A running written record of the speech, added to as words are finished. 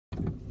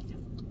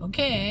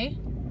Okay,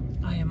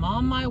 I am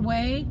on my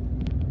way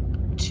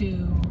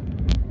to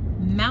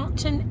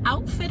Mountain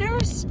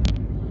Outfitters.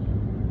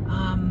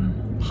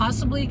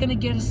 Possibly gonna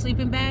get a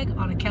sleeping bag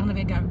on account of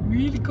it got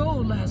really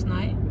cold last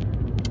night.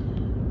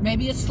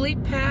 Maybe a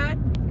sleep pad,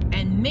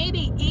 and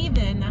maybe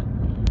even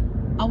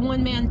a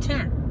one-man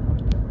tent.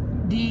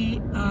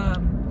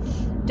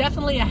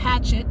 Definitely a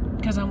hatchet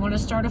because I want to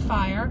start a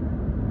fire,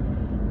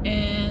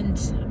 and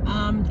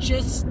I'm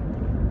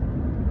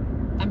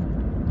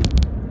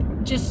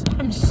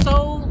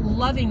so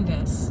loving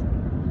this.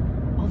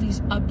 All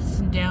these ups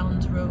and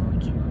downs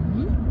roads.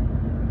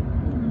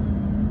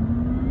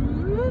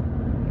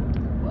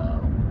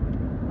 Whoa.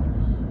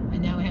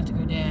 And now we have to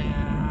go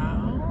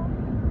down.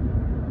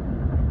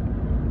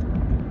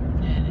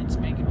 And it's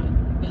making my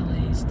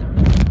belly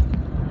stomach.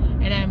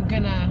 And I'm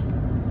gonna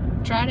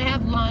try to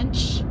have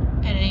lunch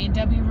at an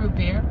A&W root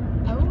beer.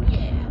 Oh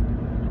yeah.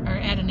 Or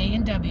at an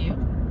A&W.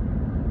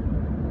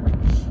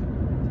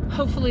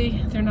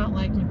 Hopefully they're not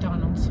like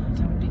McDonald's.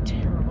 That would be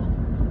terrible.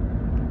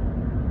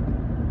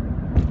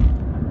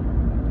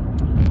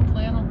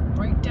 Hopefully I don't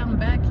break down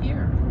back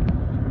here.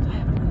 I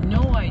have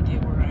no idea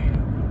where I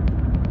am.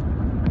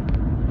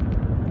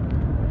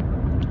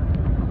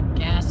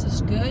 Gas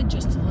is good,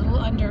 just a little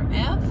under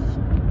F.